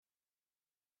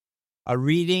A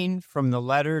reading from the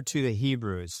letter to the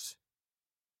Hebrews.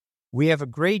 We have a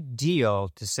great deal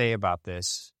to say about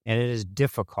this, and it is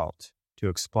difficult to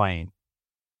explain,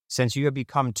 since you have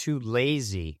become too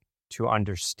lazy to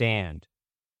understand.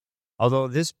 Although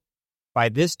by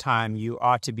this time you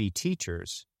ought to be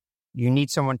teachers, you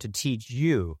need someone to teach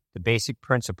you the basic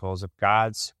principles of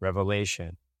God's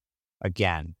revelation.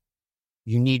 Again,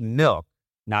 you need milk,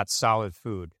 not solid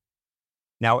food.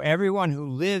 Now, everyone who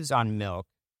lives on milk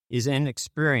is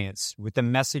inexperienced with the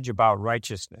message about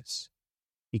righteousness,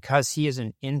 because he is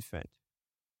an infant.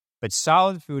 But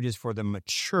solid food is for the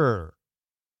mature,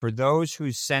 for those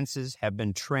whose senses have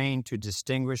been trained to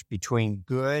distinguish between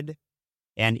good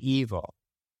and evil.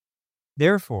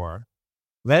 Therefore,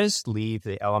 let us leave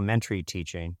the elementary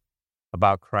teaching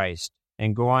about Christ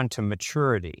and go on to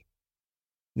maturity,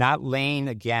 not laying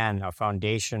again a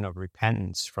foundation of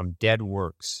repentance from dead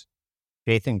works,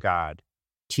 faith in God,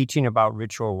 teaching about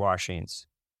ritual washings,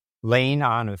 laying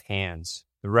on of hands,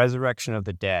 the resurrection of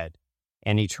the dead,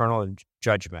 and eternal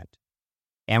judgment.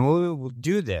 And we will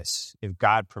do this if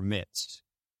God permits.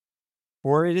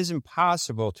 For it is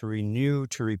impossible to renew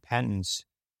to repentance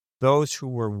those who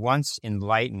were once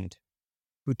enlightened,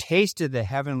 who tasted the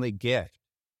heavenly gift,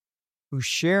 who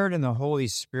shared in the Holy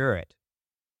Spirit,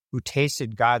 who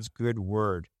tasted God's good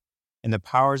word and the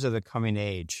powers of the coming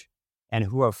age, and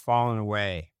who have fallen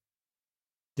away.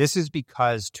 This is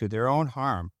because to their own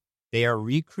harm they are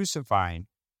re-crucifying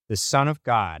the Son of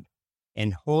God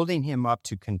and holding him up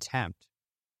to contempt.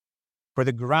 For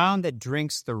the ground that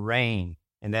drinks the rain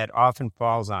and that often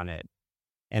falls on it,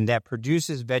 and that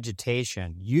produces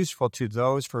vegetation useful to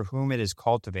those for whom it is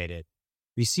cultivated,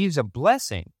 receives a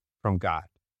blessing from God.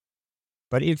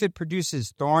 But if it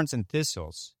produces thorns and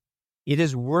thistles, it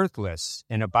is worthless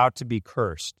and about to be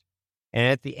cursed, and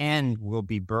at the end will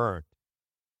be burned.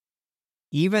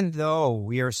 Even though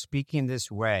we are speaking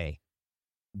this way,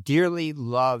 dearly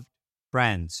loved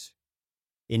friends,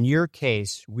 in your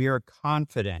case, we are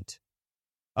confident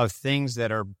of things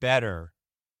that are better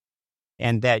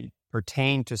and that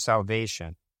pertain to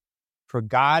salvation. For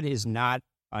God is not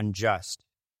unjust.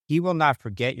 He will not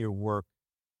forget your work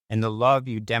and the love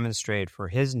you demonstrate for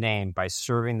his name by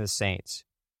serving the saints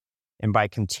and by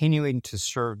continuing to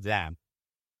serve them.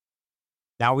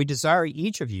 Now we desire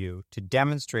each of you to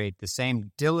demonstrate the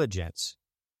same diligence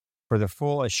for the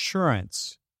full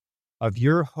assurance of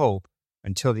your hope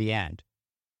until the end,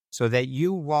 so that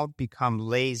you won't become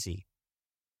lazy,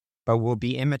 but will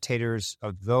be imitators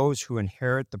of those who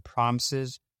inherit the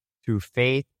promises through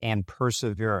faith and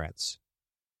perseverance.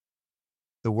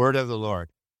 The word of the Lord.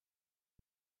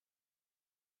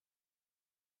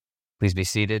 Please be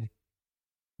seated.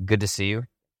 Good to see you.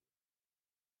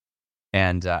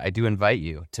 And I do invite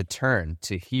you to turn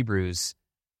to Hebrews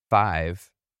 5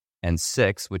 and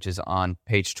 6, which is on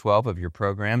page 12 of your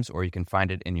programs, or you can find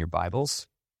it in your Bibles.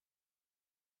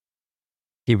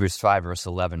 Hebrews 5, verse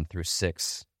 11 through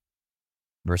 6,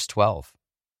 verse 12.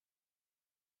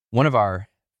 One of our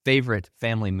favorite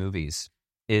family movies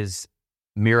is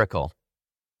Miracle. Have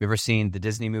you ever seen the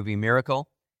Disney movie Miracle?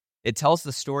 It tells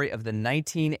the story of the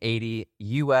 1980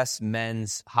 U.S.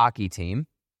 men's hockey team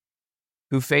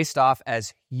who faced off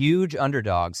as huge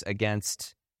underdogs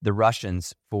against the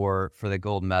Russians for the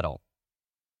gold medal.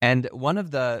 And one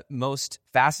of the most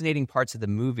fascinating parts of the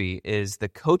movie is the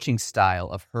coaching style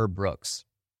of Herb Brooks.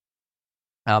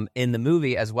 In the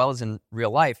movie, as well as in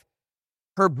real life,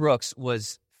 Herb Brooks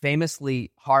was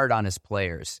famously hard on his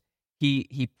players.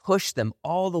 He pushed them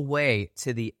all the way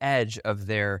to the edge of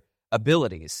their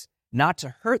abilities, not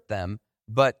to hurt them,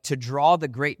 but to draw the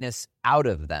greatness out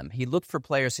of them. He looked for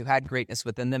players who had greatness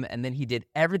within them, and then he did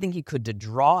everything he could to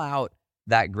draw out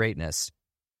that greatness.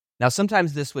 Now,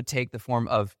 sometimes this would take the form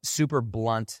of super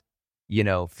blunt,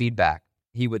 feedback.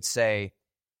 He would say,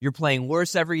 "You're playing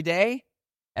worse every day,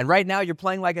 and right now you're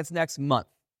playing like it's next month."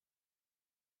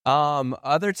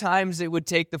 Other times it would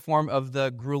take the form of the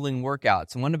grueling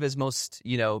workouts. And one of his most,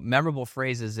 memorable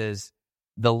phrases is,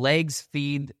 "The legs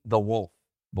feed the wolf.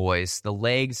 Boys, the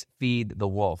legs feed the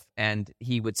wolf." And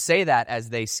he would say that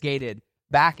as they skated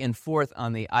back and forth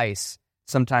on the ice,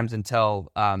 sometimes until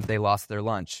they lost their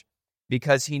lunch,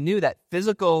 because he knew that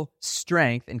physical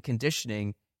strength and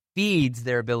conditioning feeds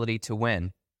their ability to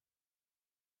win.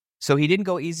 So he didn't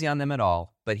go easy on them at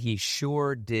all, but he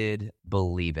sure did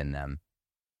believe in them.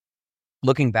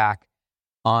 Looking back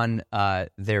on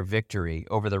their victory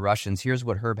over the Russians, here's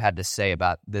what Herb had to say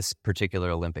about this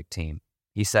particular Olympic team.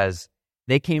 He says,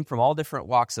 "They came from all different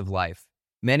walks of life,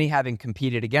 many having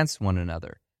competed against one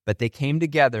another, but they came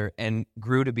together and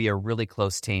grew to be a really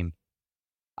close team.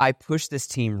 I pushed this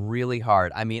team really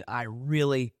hard. I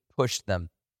really pushed them.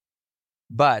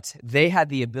 but they had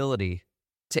the ability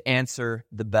to answer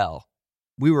the bell.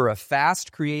 We were a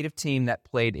fast, creative team that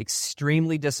played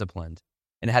extremely disciplined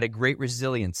and had a great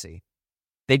resiliency.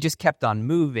 They just kept on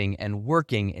moving and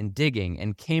working and digging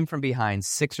and came from behind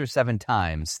 6 or 7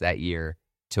 times that year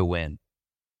to win.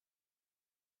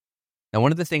 Now,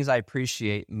 one of the things I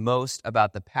appreciate most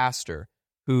about the pastor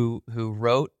who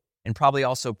wrote and probably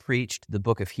also preached the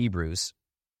book of Hebrews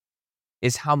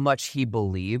is how much he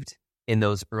believed in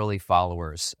those early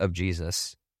followers of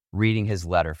Jesus reading his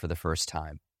letter for the first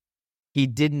time. He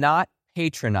did not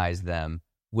patronize them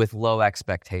with low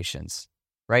expectations,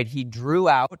 right? He drew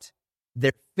out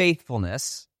their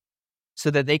faithfulness so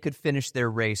that they could finish their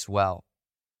race well.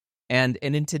 And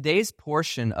in today's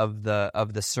portion of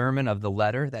the sermon, of the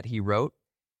letter that he wrote,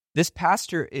 this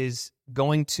pastor is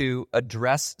going to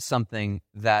address something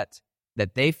that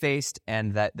they faced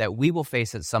and that we will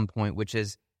face at some point, which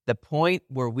is the point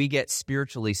where we get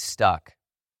spiritually stuck.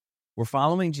 We're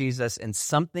following Jesus and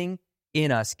something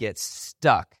in us gets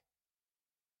stuck.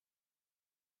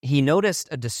 He noticed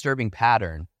a disturbing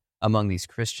pattern among these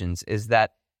Christians is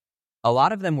that a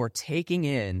lot of them were taking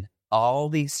in all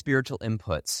these spiritual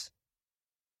inputs,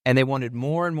 and they wanted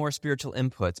more and more spiritual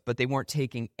inputs, but they weren't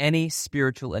taking any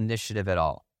spiritual initiative at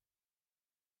all.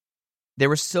 They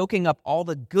were soaking up all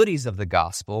the goodies of the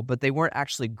gospel, but they weren't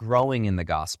actually growing in the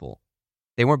gospel.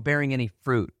 They weren't bearing any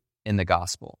fruit in the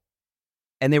gospel.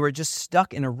 And they were just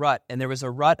stuck in a rut, and there was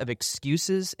a rut of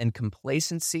excuses and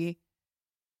complacency.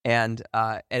 And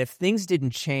if things didn't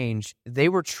change, they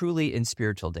were truly in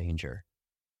spiritual danger.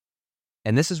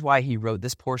 And this is why he wrote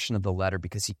this portion of the letter,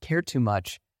 because he cared too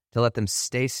much to let them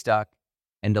stay stuck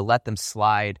and to let them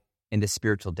slide into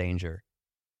spiritual danger.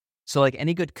 So like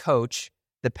any good coach,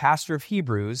 the pastor of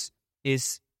Hebrews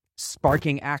is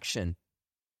sparking action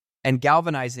and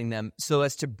galvanizing them so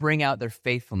as to bring out their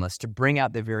faithfulness, to bring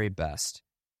out their very best.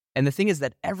 And the thing is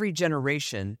that every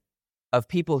generation of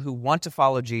people who want to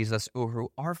follow Jesus or who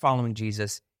are following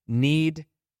Jesus need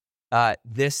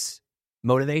this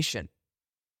motivation.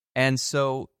 And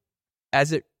so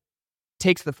as it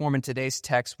takes the form in today's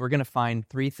text, we're going to find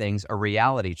 3 things: a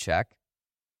reality check,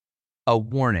 a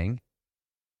warning,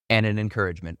 and an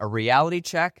encouragement. A reality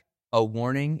check, a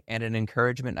warning, and an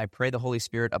encouragement. I pray the Holy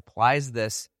Spirit applies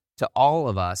this to all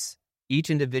of us, each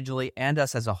individually and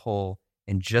us as a whole,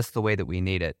 in just the way that we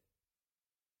need it.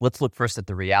 Let's look first at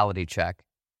the reality check.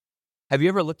 Have you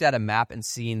ever looked at a map and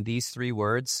seen these 3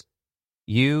 words?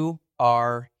 You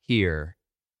are here.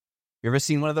 You ever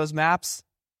seen one of those maps?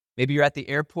 Maybe you're at the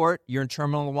airport, you're in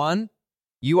Terminal 1.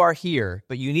 You are here,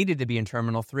 but you needed to be in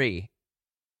Terminal 3.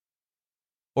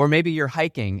 Or maybe you're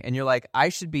hiking and you're like, I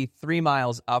should be 3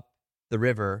 miles up the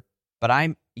river,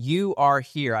 but you are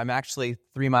here. I'm actually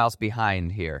 3 miles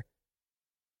behind here,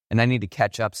 and I need to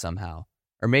catch up somehow.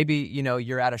 Or maybe,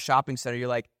 you're at a shopping center. You're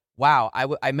like, wow,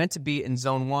 I meant to be in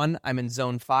zone 1. I'm in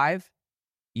zone 5.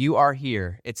 You are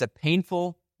here. It's a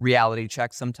painful reality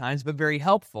check sometimes, but very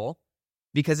helpful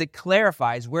because it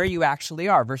clarifies where you actually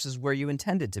are versus where you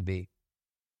intended to be.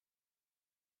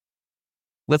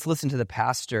 Let's listen to the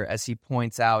pastor as he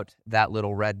points out that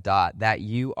little red dot, that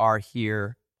you are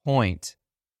here point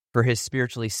for his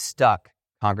spiritually stuck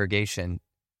congregation.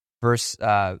 Verse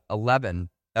 11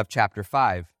 of chapter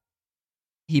 5.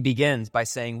 He begins by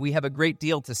saying, we have a great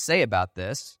deal to say about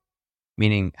this,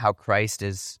 meaning how Christ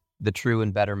is the true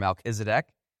and better Melchizedek.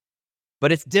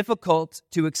 But it's difficult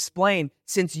to explain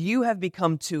since you have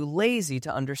become too lazy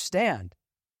to understand.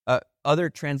 Other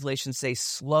translations say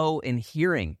slow in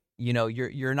hearing.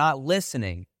 You're not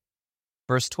listening.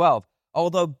 Verse 12,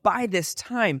 although by this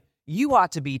time you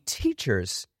ought to be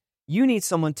teachers, you need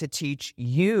someone to teach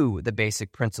you the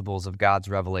basic principles of God's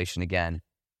revelation again.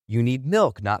 You need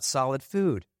milk, not solid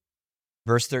food.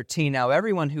 Verse 13, now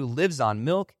everyone who lives on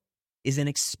milk is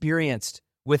inexperienced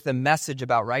with the message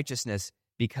about righteousness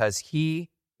because he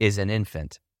is an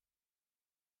infant.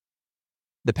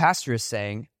 The pastor is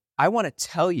saying, I want to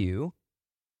tell you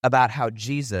about how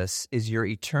Jesus is your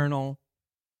eternal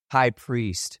high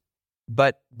priest,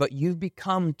 but you've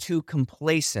become too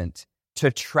complacent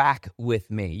to track with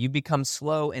me. You've become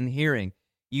slow in hearing.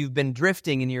 You've been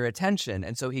drifting in your attention.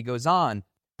 And so he goes on,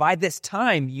 by this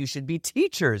time you should be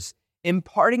teachers,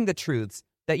 imparting the truths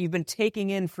that you've been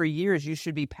taking in for years. You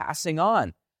should be passing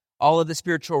on all of the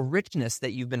spiritual richness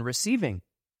that you've been receiving.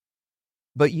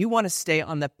 But you want to stay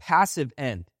on the passive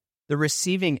end, the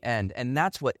receiving end, and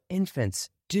that's what infants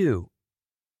do.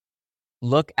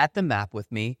 Look at the map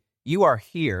with me. You are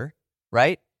here,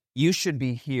 right? You should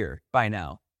be here by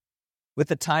now. With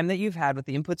the time that you've had, with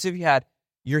the inputs you've had,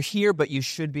 you're here, but you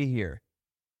should be here.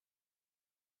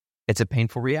 It's a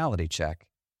painful reality check.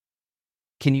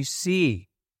 Can you see,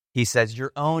 he says,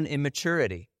 your own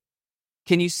immaturity?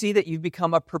 Can you see that you've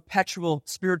become a perpetual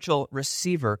spiritual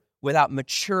receiver without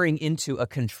maturing into a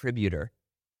contributor?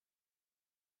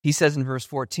 He says in verse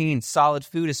 14, solid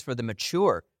food is for the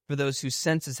mature, for those whose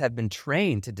senses have been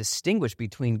trained to distinguish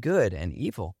between good and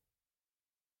evil.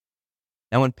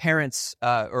 Now, when parents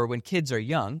or when kids are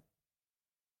young,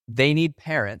 they need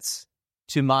parents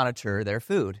to monitor their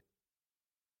food.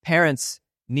 Parents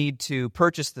need to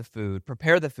purchase the food,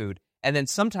 prepare the food, and then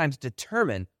sometimes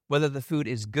determine whether the food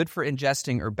is good for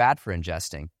ingesting or bad for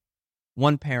ingesting.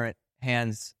 One parent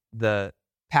hands the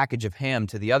package of ham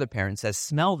to the other parent and says,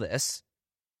 smell this.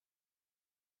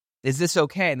 Is this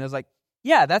okay? And they're like,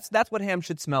 yeah, that's what ham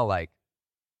should smell like.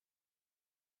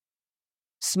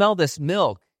 Smell this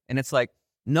milk. And it's like,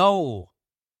 no,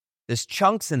 there's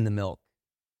chunks in the milk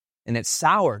and it's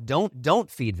sour.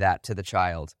 Don't feed that to the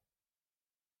child.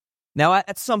 Now,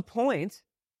 at some point,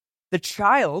 the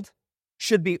child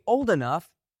should be old enough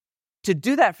to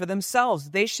do that for themselves.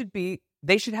 They should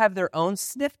have their own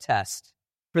sniff test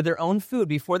for their own food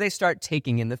before they start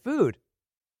taking in the food,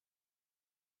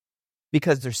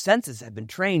 because their senses have been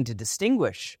trained to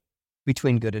distinguish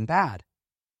between good and bad.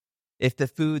 If the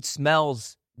food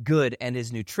smells good and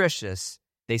is nutritious,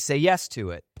 they say yes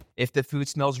to it. If the food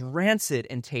smells rancid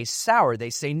and tastes sour, they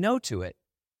say no to it.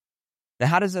 Now,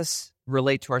 how does this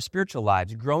relate to our spiritual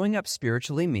lives? Growing up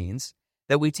spiritually means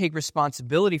that we take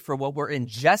responsibility for what we're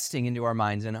ingesting into our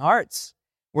minds and hearts.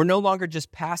 We're no longer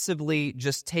just passively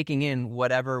just taking in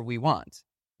whatever we want,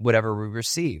 whatever we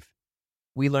receive.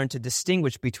 We learn to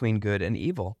distinguish between good and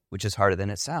evil, which is harder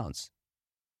than it sounds.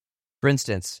 For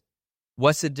instance,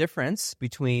 what's the difference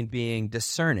between being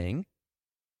discerning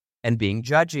and being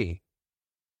judgy?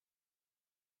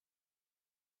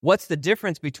 What's the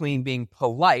difference between being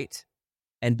polite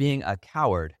and being a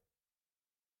coward?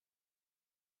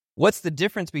 What's the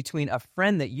difference between a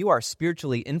friend that you are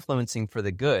spiritually influencing for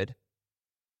the good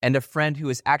and a friend who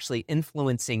is actually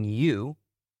influencing you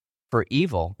for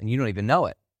evil and you don't even know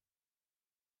it?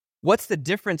 What's the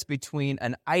difference between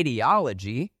an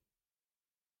ideology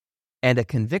and a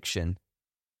conviction?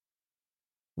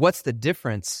 What's the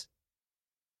difference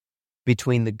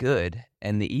between the good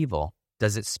and the evil?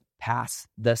 Does it pass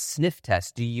the sniff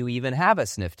test? Do you even have a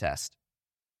sniff test?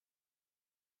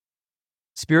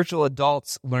 Spiritual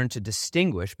adults learn to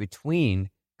distinguish between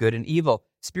good and evil.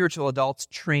 Spiritual adults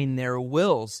train their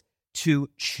wills to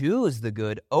choose the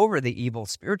good over the evil.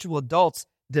 Spiritual adults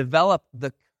develop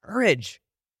the courage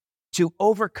to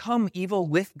overcome evil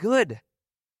with good.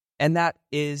 And that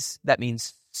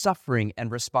means suffering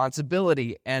and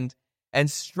responsibility and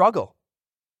struggle.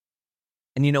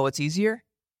 And you know what's easier?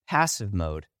 Passive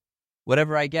mode.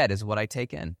 Whatever I get is what I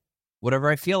take in. Whatever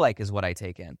I feel like is what I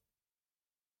take in.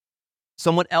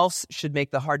 Someone else should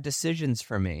make the hard decisions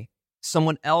for me.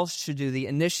 Someone else should do the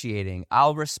initiating.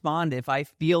 I'll respond if I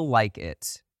feel like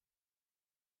it.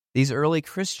 These early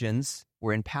Christians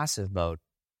were in passive mode.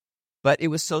 But it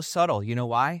was so subtle. You know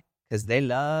why? Because they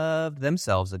loved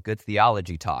themselves a good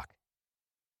theology talk.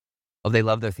 Oh, they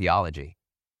loved their theology.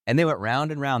 And they went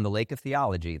round and round the lake of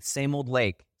theology. Same old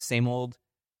lake, same old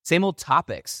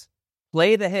topics.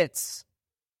 Play the hits.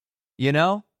 You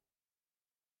know?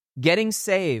 Getting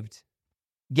saved.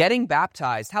 Getting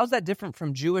baptized. How's that different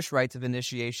from Jewish rites of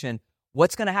initiation?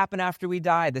 What's going to happen after we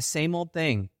die? The same old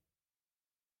thing.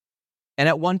 And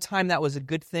at one time, that was a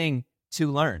good thing to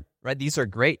learn, right? These are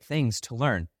great things to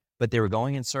learn, but they were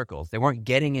going in circles. They weren't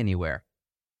getting anywhere.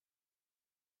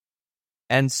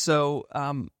 And so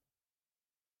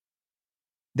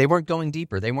they weren't going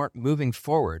deeper. They weren't moving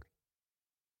forward.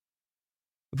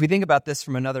 If we think about this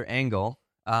from another angle,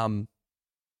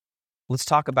 let's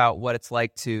talk about what it's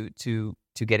like to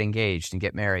get engaged and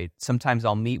get married. Sometimes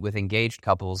I'll meet with engaged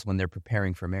couples when they're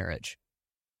preparing for marriage.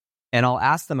 And I'll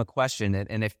ask them a question,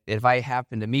 and if I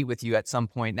happen to meet with you at some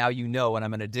point, now you know what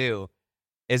I'm going to do,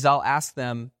 is I'll ask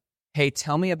them, hey,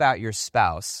 tell me about your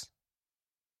spouse.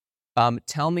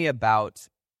 Tell me about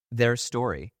their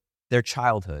story, their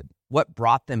childhood. What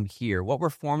brought them here? What were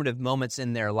formative moments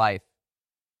in their life?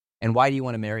 And why do you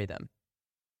want to marry them?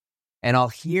 And I'll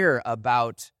hear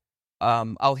about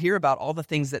all the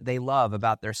things that they love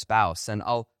about their spouse, and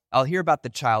I'll hear about the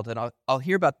childhood. I'll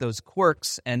hear about those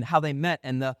quirks and how they met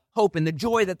and the hope and the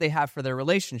joy that they have for their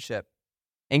relationship,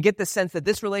 and get the sense that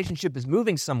this relationship is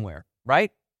moving somewhere,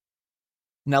 right?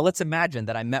 Now let's imagine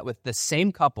that I met with the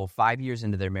same couple 5 years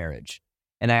into their marriage,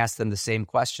 and I asked them the same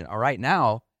question. All right,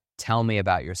 now tell me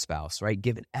about your spouse, right?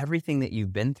 Given everything that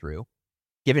you've been through,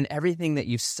 given everything that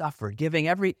you've suffered, given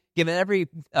everything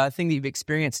that you've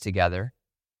experienced together,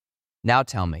 now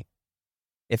tell me,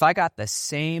 if I got the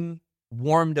same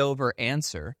warmed over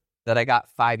answer that I got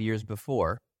 5 years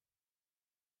before.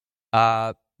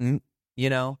 Same.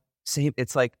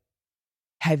 It's like,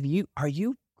 are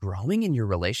you growing in your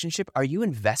relationship? Are you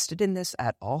invested in this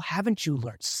at all? Haven't you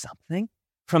learned something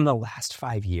from the last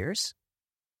 5 years?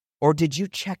 Or did you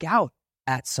check out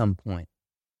at some point?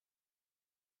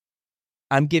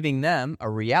 I'm giving them a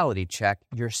reality check.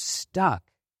 You're stuck.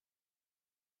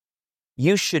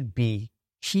 You should be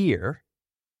here,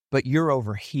 but you're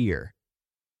over here.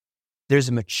 There's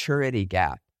a maturity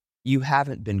gap. You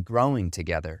haven't been growing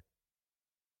together.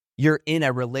 You're in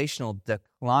a relational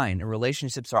decline, and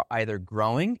relationships are either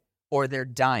growing or they're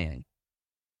dying.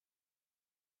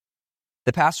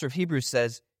 The pastor of Hebrews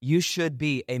says, you should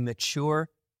be a mature,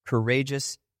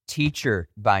 courageous teacher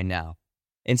by now.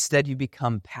 Instead, you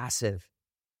become passive.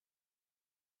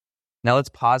 Now let's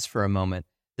pause for a moment.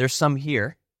 There's some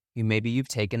here who maybe you've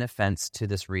taken offense to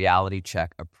this reality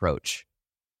check approach.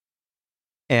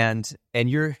 And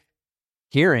you're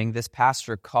hearing this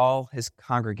pastor call his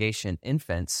congregation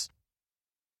infants,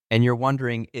 and you're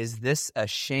wondering, is this a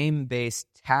shame-based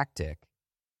tactic?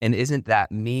 And isn't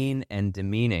that mean and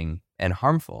demeaning and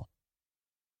harmful?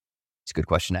 It's a good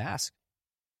question to ask.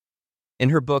 In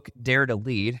her book, Dare to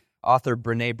Lead, author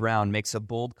Brené Brown makes a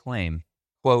bold claim,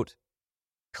 quote,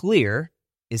 "Clear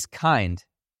is kind.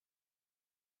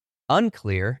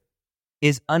 Unclear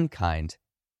is unkind.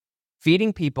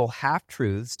 Feeding people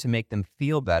half-truths to make them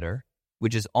feel better,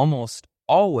 which is almost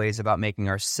always about making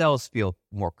ourselves feel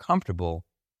more comfortable,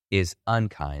 is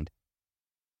unkind."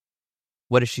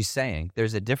 What is she saying?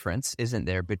 There's a difference, isn't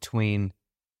there, between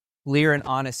clear and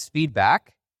honest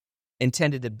feedback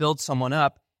intended to build someone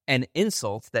up and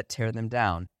insults that tear them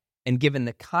down. And given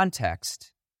the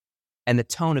context and the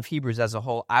tone of Hebrews as a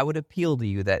whole, I would appeal to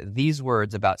you that these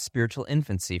words about spiritual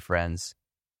infancy, friends,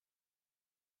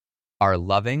 are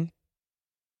loving,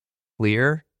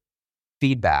 clear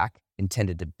feedback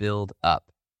intended to build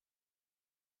up.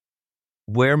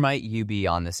 Where might you be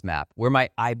on this map? Where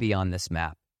might I be on this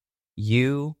map?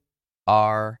 You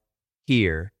are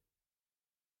here,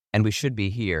 and we should be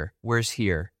here. Where's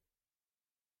here?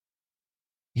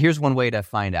 Here's one way to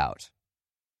find out.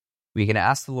 We can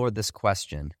ask the Lord this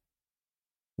question: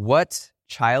 what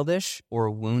childish or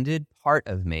wounded part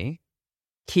of me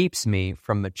keeps me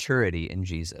from maturity in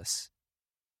Jesus?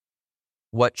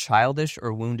 What childish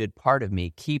or wounded part of me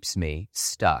keeps me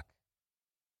stuck?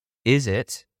 Is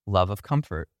it love of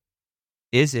comfort?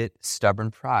 Is it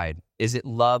stubborn pride? Is it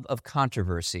love of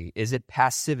controversy? Is it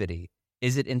passivity?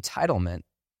 Is it entitlement?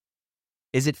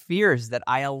 Is it fears that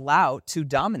I allow to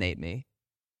dominate me?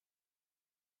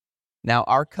 Now,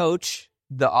 our coach,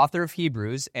 the author of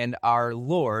Hebrews, and our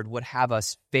Lord would have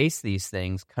us face these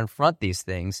things, confront these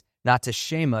things, not to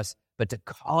shame us, but to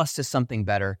call us to something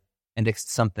better and to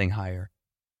something higher,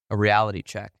 a reality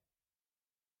check.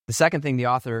 The second thing the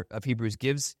author of Hebrews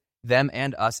gives them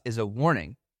and us is a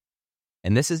warning,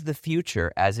 and this is the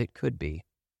future as it could be.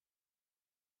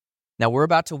 Now, we're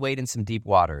about to wade in some deep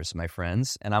waters, my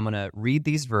friends, and I'm going to read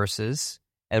these verses,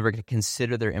 and we're going to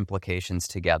consider their implications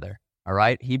together. All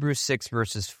right? Hebrews 6,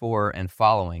 verses 4 and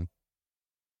following.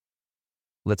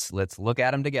 Let's look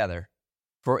at them together.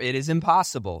 For it is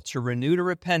impossible to renew to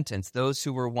repentance those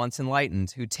who were once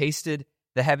enlightened, who tasted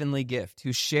the heavenly gift,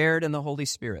 who shared in the Holy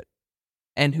Spirit,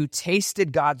 and who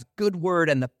tasted God's good word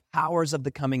and the powers of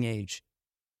the coming age,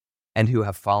 and who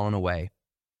have fallen away.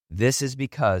 This is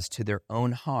because to their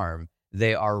own harm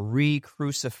they are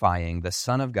re-crucifying the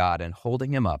Son of God and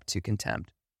holding him up to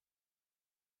contempt.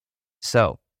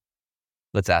 So,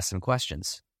 let's ask some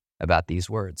questions about these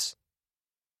words.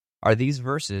 Are these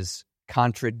verses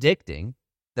contradicting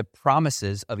the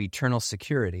promises of eternal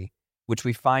security, which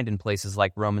we find in places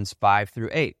like Romans 5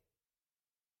 through 8?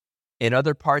 In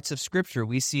other parts of Scripture,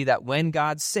 we see that when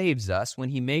God saves us, when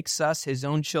he makes us his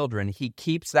own children, he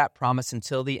keeps that promise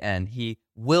until the end. He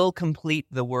will complete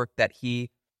the work that he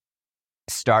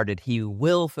started. He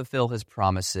will fulfill his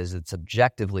promises. It's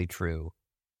objectively true.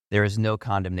 There is no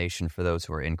condemnation for those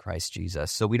who are in Christ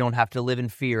Jesus. So we don't have to live in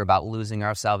fear about losing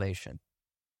our salvation.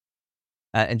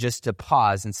 And just to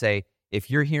pause and say, if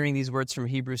you're hearing these words from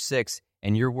Hebrews 6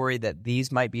 and you're worried that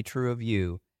these might be true of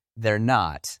you, they're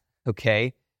not,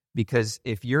 okay? Because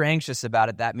if you're anxious about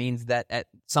it, that means that at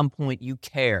some point you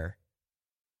care.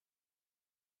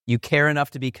 You care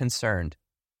enough to be concerned.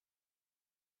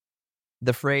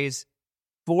 The phrase,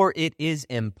 "for it is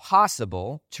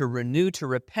impossible to renew to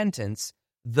repentance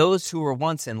those who were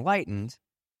once enlightened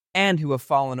and who have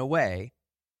fallen away,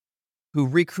 who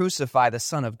re-crucify the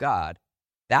Son of God,"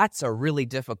 that's a really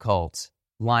difficult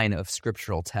line of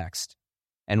scriptural text.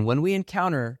 And when we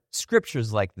encounter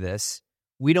scriptures like this,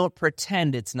 we don't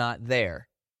pretend it's not there.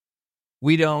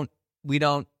 We don't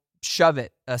shove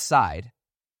it aside.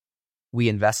 We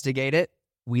investigate it.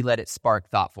 We let it spark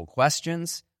thoughtful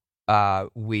questions.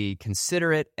 We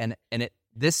consider it, and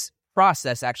this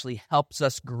process actually helps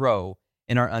us grow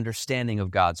in our understanding of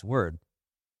God's word.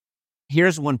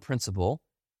 Here's one principle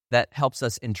that helps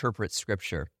us interpret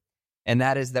Scripture, and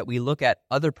that is that we look at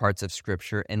other parts of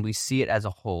Scripture and we see it as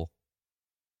a whole.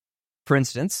 For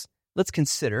instance, let's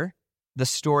consider the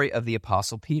story of the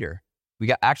Apostle Peter. We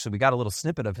got a little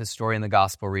snippet of his story in the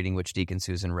gospel reading, which Deacon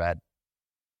Susan read.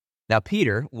 Now,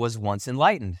 Peter was once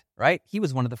enlightened, right? He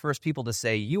was one of the first people to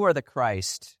say, "You are the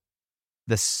Christ,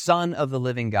 the Son of the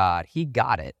living God." He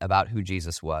got it about who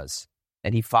Jesus was,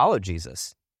 and he followed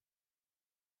Jesus.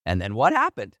 And then what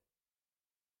happened?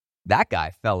 That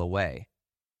guy fell away.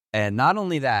 And not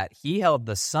only that, he held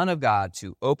the Son of God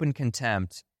to open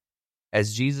contempt.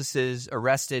 As Jesus is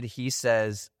arrested, he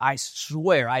says, "I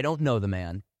swear I don't know the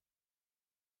man."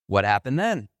 What happened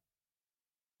then?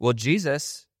 Well,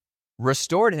 Jesus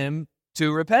restored him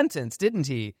to repentance, didn't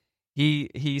he?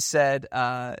 He said,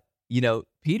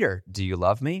 Peter, do you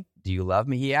love me? Do you love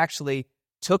me? He actually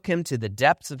took him to the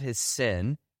depths of his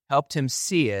sin, helped him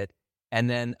see it, and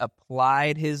then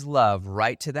applied his love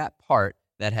right to that part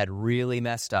that had really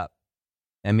messed up.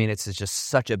 I mean, it's just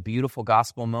such a beautiful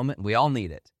gospel moment. We all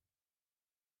need it.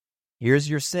 Here's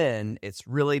your sin. It's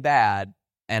really bad,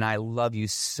 and I love you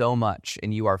so much,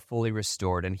 and you are fully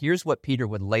restored. And here's what Peter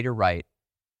would later write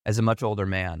as a much older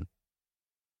man.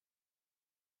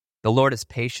 The Lord is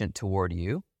patient toward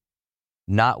you,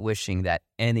 not wishing that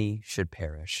any should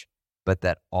perish, but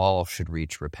that all should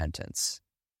reach repentance.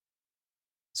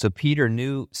 So Peter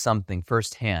knew something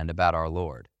firsthand about our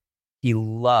Lord. He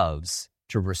loves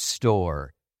to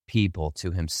restore people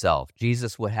to himself.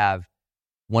 Jesus would have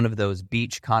one of those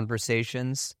beach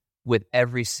conversations with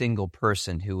every single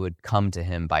person who would come to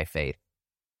him by faith.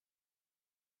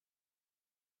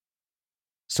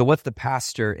 So what's the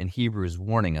pastor in Hebrews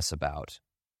warning us about?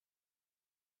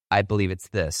 I believe it's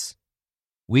this.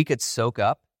 We could soak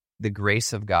up the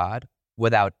grace of God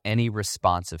without any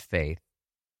response of faith.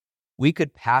 We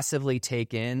could passively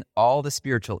take in all the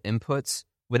spiritual inputs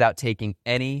without taking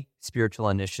any spiritual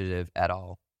initiative at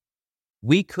all.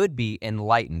 We could be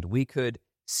enlightened. We could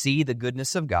see the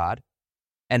goodness of God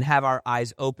and have our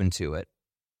eyes open to it.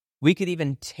 We could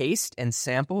even taste and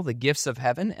sample the gifts of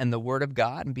heaven and the Word of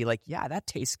God and be like, yeah, that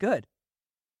tastes good.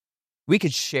 We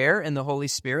could share in the Holy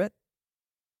Spirit.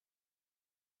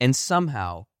 And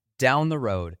somehow, down the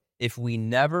road, if we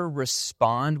never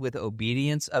respond with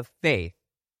obedience of faith,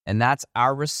 and that's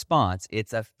our response,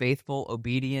 it's a faithful,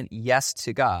 obedient yes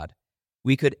to God,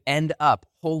 we could end up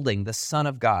holding the Son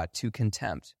of God to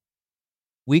contempt.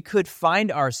 We could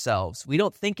find ourselves, we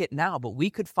don't think it now, but we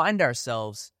could find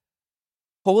ourselves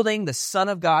holding the Son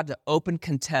of God to open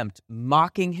contempt,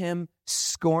 mocking him,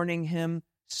 scorning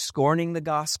the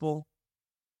gospel,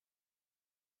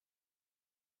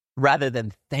 rather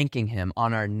than thanking him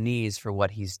on our knees for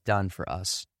what he's done for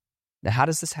us. Now, how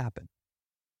does this happen?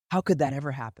 How could that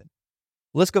ever happen?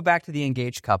 Let's go back to the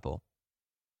engaged couple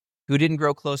who didn't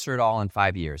grow closer at all in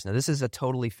 5 years. Now, this is a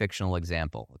totally fictional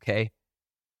example, okay?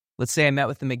 Let's say I met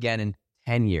with them again in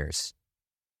 10 years,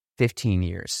 15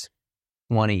 years,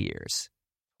 20 years,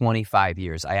 25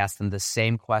 years. I asked them the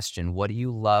same question. What do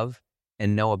you love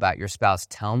and know about your spouse?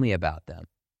 Tell me about them.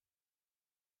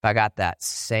 If I got that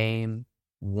same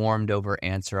warmed over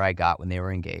answer I got when they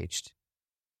were engaged,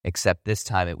 except this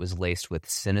time it was laced with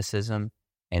cynicism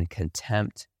and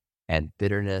contempt and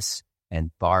bitterness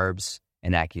and barbs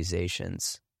and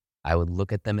accusations, I would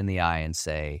look at them in the eye and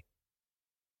say,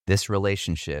 this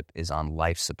relationship is on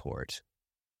life support.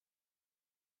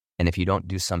 And if you don't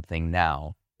do something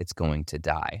now, it's going to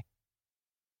die.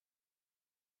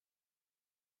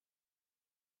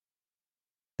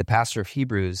 The pastor of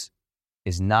Hebrews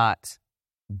is not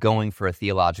going for a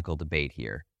theological debate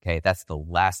here, okay? That's the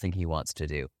last thing he wants to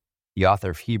do. The author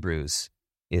of Hebrews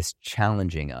is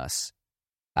challenging us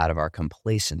out of our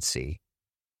complacency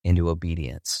into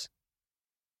obedience.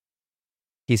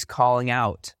 He's calling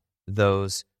out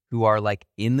those who are like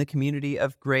in the community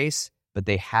of grace, but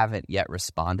they haven't yet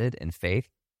responded in faith.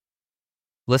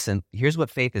 Listen, here's what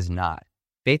faith is not.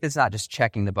 Faith is not just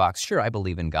checking the box. Sure, I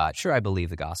believe in God. Sure, I believe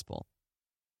the gospel.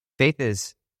 Faith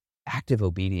is active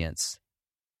obedience,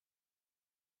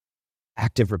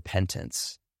 active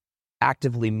repentance,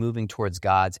 actively moving towards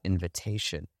God's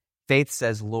invitation. Faith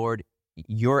says, Lord,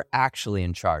 you're actually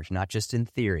in charge, not just in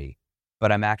theory,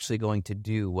 but I'm actually going to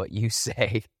do what you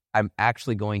say. I'm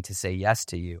actually going to say yes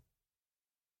to you.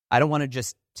 I don't want to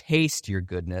just taste your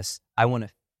goodness. I want to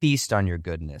feast on your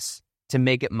goodness. to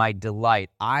make it my delight.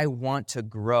 I want to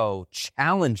grow.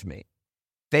 Challenge me.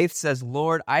 Faith says,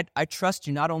 Lord, I trust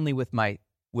you not only with my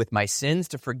sins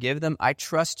to forgive them. I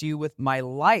trust you with my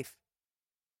life.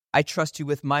 I trust you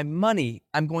with my money.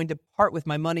 I'm going to part with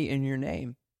my money in your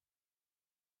name.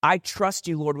 I trust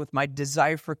you, Lord, with my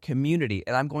desire for community,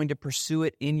 and I'm going to pursue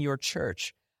it in your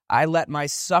church. I let my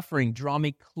suffering draw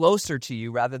me closer to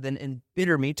you rather than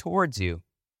embitter me towards you.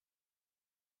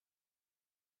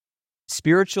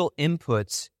 Spiritual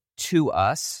inputs to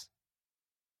us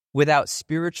without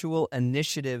spiritual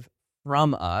initiative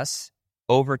from us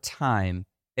over time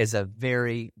is a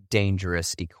very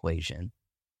dangerous equation.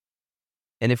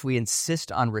 And if we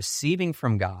insist on receiving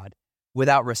from God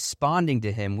without responding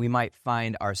to him, we might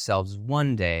find ourselves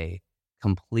one day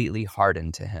completely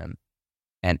hardened to him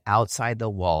and outside the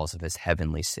walls of his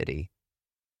heavenly city.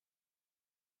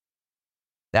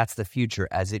 That's the future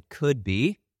as it could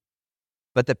be.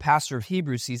 But the pastor of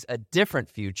Hebrews sees a different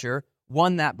future,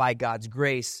 one that by God's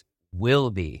grace will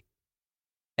be.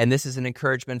 And this is an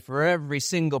encouragement for every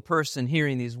single person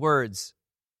hearing these words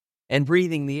and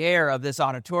breathing the air of this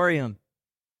auditorium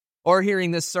or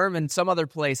hearing this sermon some other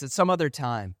place at some other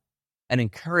time. An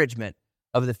encouragement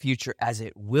of the future as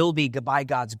it will be by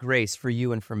God's grace for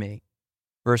you and for me.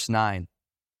 Verse 9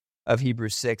 of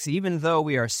Hebrews 6, even though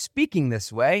we are speaking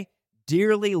this way,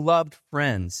 dearly loved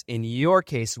friends, in your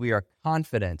case, we are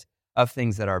confident of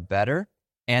things that are better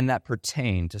and that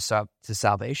pertain to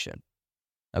salvation.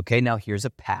 Okay, now here's a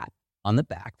pat on the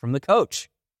back from the coach.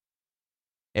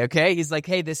 Okay, he's like,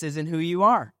 hey, this isn't who you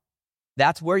are.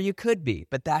 That's where you could be,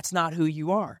 but that's not who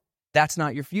you are. That's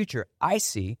not your future. I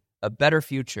see a better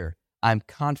future. I'm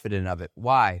confident of it.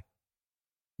 Why?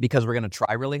 Because we're going to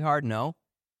try really hard? No,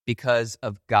 because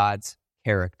of God's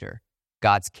character.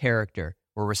 God's character.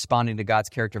 We're responding to God's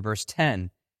character. Verse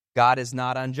 10, God is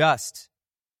not unjust.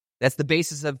 That's the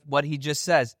basis of what he just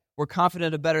says. We're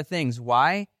confident of better things.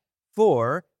 Why?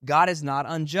 For God is not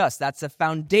unjust. That's the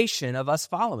foundation of us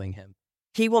following him.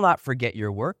 He will not forget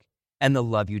your work and the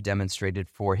love you demonstrated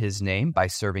for his name by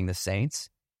serving the saints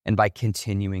and by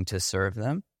continuing to serve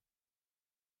them.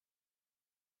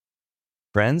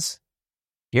 Friends,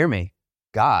 hear me.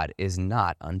 God is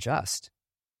not unjust.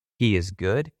 He is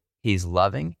good, he's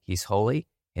loving, he's holy,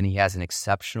 and he has an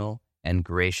exceptional and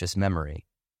gracious memory.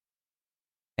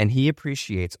 And he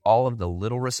appreciates all of the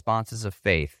little responses of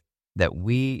faith that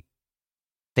we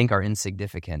think are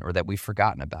insignificant or that we've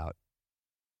forgotten about.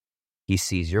 He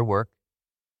sees your work.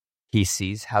 He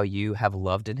sees how you have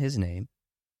loved in his name.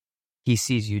 He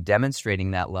sees you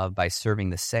demonstrating that love by serving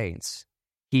the saints.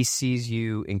 He sees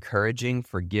you encouraging,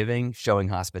 forgiving, showing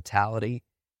hospitality,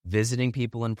 visiting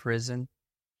people in prison.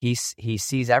 He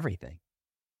sees everything.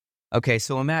 Okay,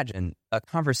 so imagine a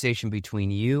conversation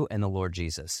between you and the Lord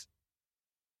Jesus.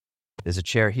 There's a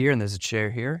chair here and there's a chair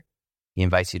here. He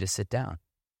invites you to sit down.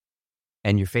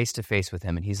 And you're face to face with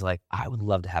him, and he's like, I would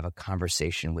love to have a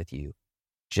conversation with you,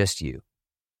 just you.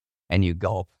 And you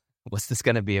gulp, what's this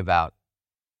going to be about?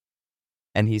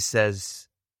 And he says,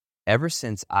 ever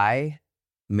since I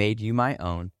made you my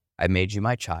own, I made you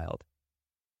my child,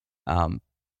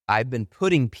 I've been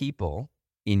putting people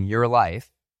in your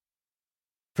life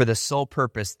for the sole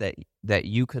purpose that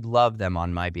you could love them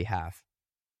on my behalf.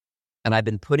 And I've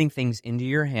been putting things into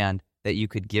your hand that you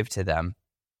could give to them.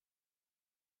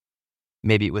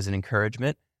 Maybe it was an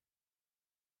encouragement.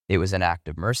 It was an act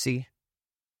of mercy.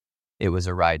 It was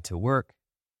a ride to work.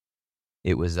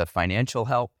 It was a financial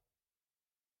help.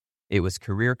 It was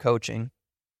career coaching.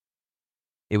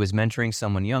 It was mentoring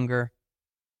someone younger.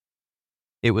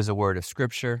 It was a word of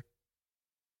scripture.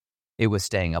 It was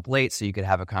staying up late so you could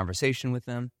have a conversation with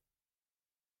them.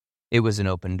 It was an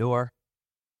open door.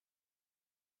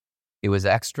 It was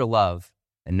extra love,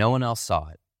 and no one else saw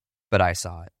it, but I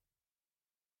saw it.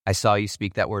 I saw you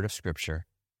speak that word of scripture.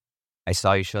 I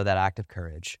saw you show that act of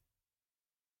courage.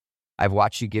 I've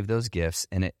watched you give those gifts,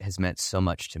 and it has meant so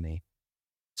much to me.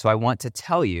 So I want to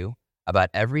tell you about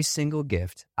every single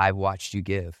gift I've watched you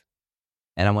give.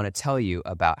 And I want to tell you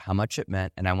about how much it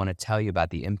meant, and I want to tell you about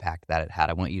the impact that it had.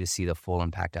 I want you to see the full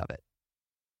impact of it.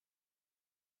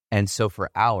 And so for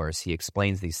hours, he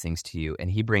explains these things to you, and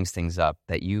he brings things up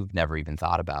that you've never even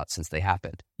thought about since they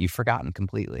happened. You've forgotten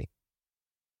completely.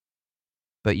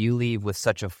 But you leave with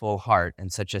such a full heart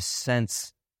and such a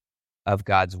sense of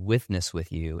God's witness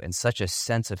with you and such a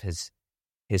sense of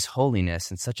his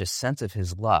holiness and such a sense of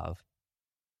his love.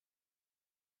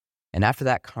 And after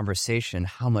that conversation,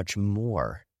 how much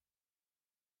more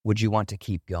would you want to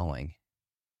keep going?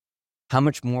 How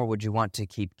much more would you want to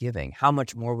keep giving? How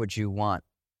much more would you want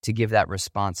to give that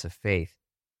response of faith?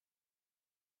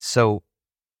 So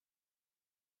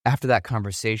after that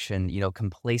conversation,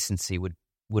 complacency would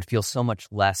feel so much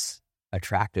less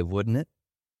attractive, wouldn't it?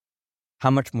 How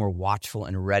much more watchful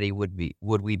and ready would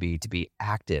we be to be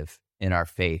active in our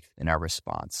faith, in our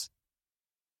response?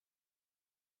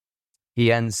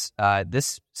 He ends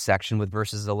this section with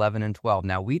verses 11 and 12.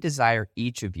 Now we desire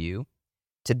each of you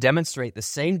to demonstrate the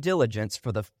same diligence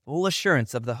for the full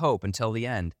assurance of the hope until the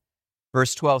end.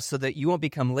 Verse 12, so that you won't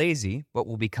become lazy, but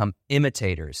will become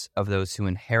imitators of those who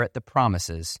inherit the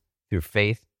promises through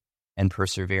faith and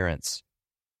perseverance.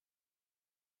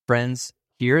 Friends,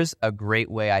 here's a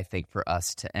great way, I think, for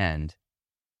us to end,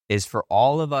 is for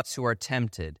all of us who are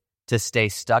tempted to stay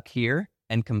stuck here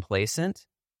and complacent,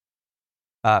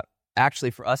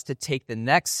 actually for us to take the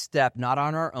next step, not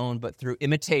on our own, but through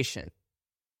imitation.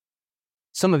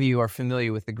 Some of you are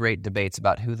familiar with the great debates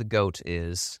about who the GOAT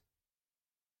is.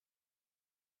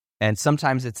 And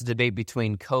sometimes it's a debate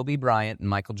between Kobe Bryant and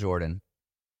Michael Jordan.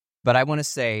 But I want to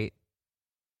say,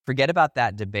 forget about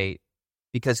that debate,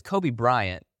 because Kobe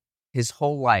Bryant, his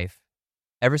whole life,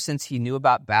 ever since he knew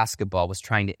about basketball, was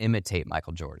trying to imitate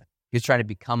Michael Jordan. He was trying to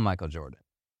become Michael Jordan.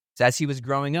 So as he was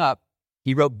growing up,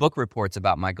 he wrote book reports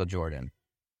about Michael Jordan.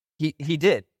 He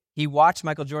did. He watched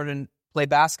Michael Jordan play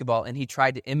basketball, and he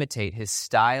tried to imitate his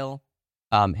style,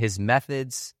 his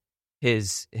methods,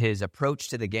 his approach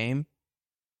to the game.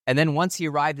 And then once he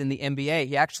arrived in the NBA,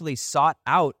 he actually sought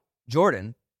out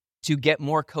Jordan to get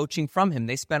more coaching from him.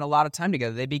 They spent a lot of time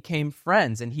together. They became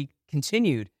friends, and he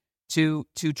continued to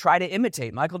try to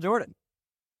imitate Michael Jordan.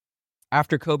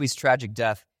 After Kobe's tragic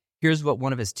death, here's what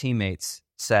one of his teammates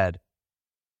said,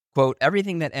 quote,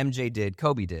 everything that MJ did,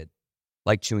 Kobe did,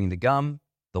 like chewing the gum,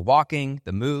 the walking,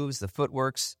 the moves, the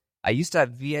footworks. I used to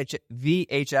have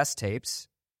VHS tapes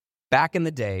back in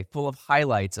the day full of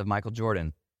highlights of Michael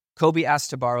Jordan. Kobe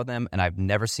asked to borrow them, and I've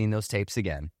never seen those tapes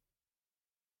again.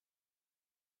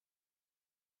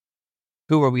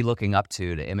 Who are we looking up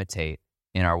to imitate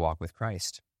in our walk with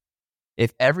Christ?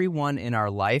 If everyone in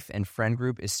our life and friend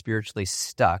group is spiritually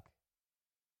stuck,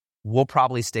 we'll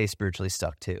probably stay spiritually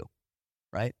stuck too,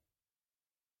 right?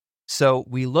 So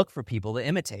we look for people to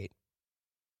imitate.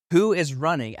 Who is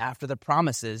running after the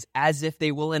promises as if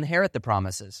they will inherit the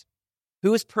promises?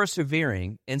 Who is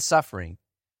persevering in suffering?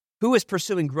 Who is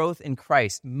pursuing growth in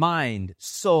Christ, mind,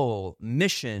 soul,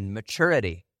 mission,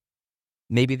 maturity?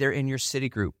 Maybe they're in your city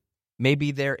group.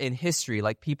 Maybe they're in history,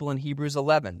 like people in Hebrews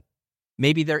 11.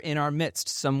 Maybe they're in our midst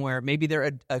somewhere. Maybe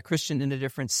they're a Christian in a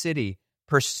different city.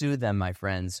 Pursue them, my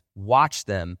friends. Watch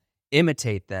them.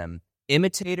 Imitate them.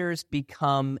 Imitators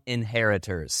become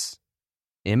inheritors.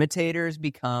 Imitators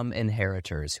become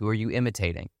inheritors. Who are you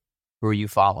imitating? Who are you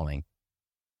following?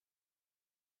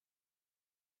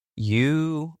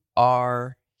 You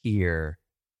are here,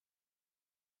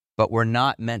 but we're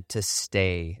not meant to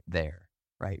stay there,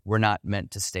 right? We're not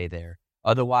meant to stay there.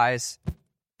 Otherwise,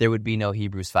 there would be no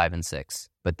Hebrews 5 and 6,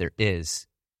 but there is,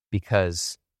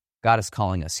 because God is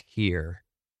calling us here.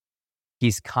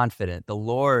 He's confident. The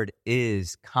Lord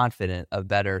is confident of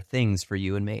better things for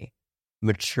you and me.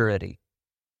 Maturity,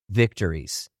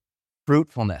 victories,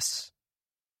 fruitfulness.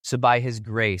 So by His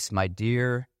grace, my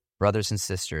dear brothers and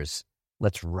sisters,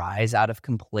 let's rise out of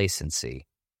complacency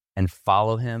and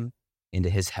follow Him into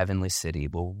His heavenly city,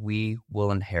 where we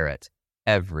will inherit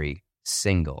every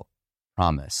single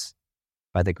promise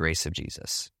by the grace of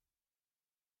Jesus.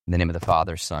 In the name of the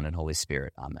Father, Son, and Holy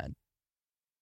Spirit, amen.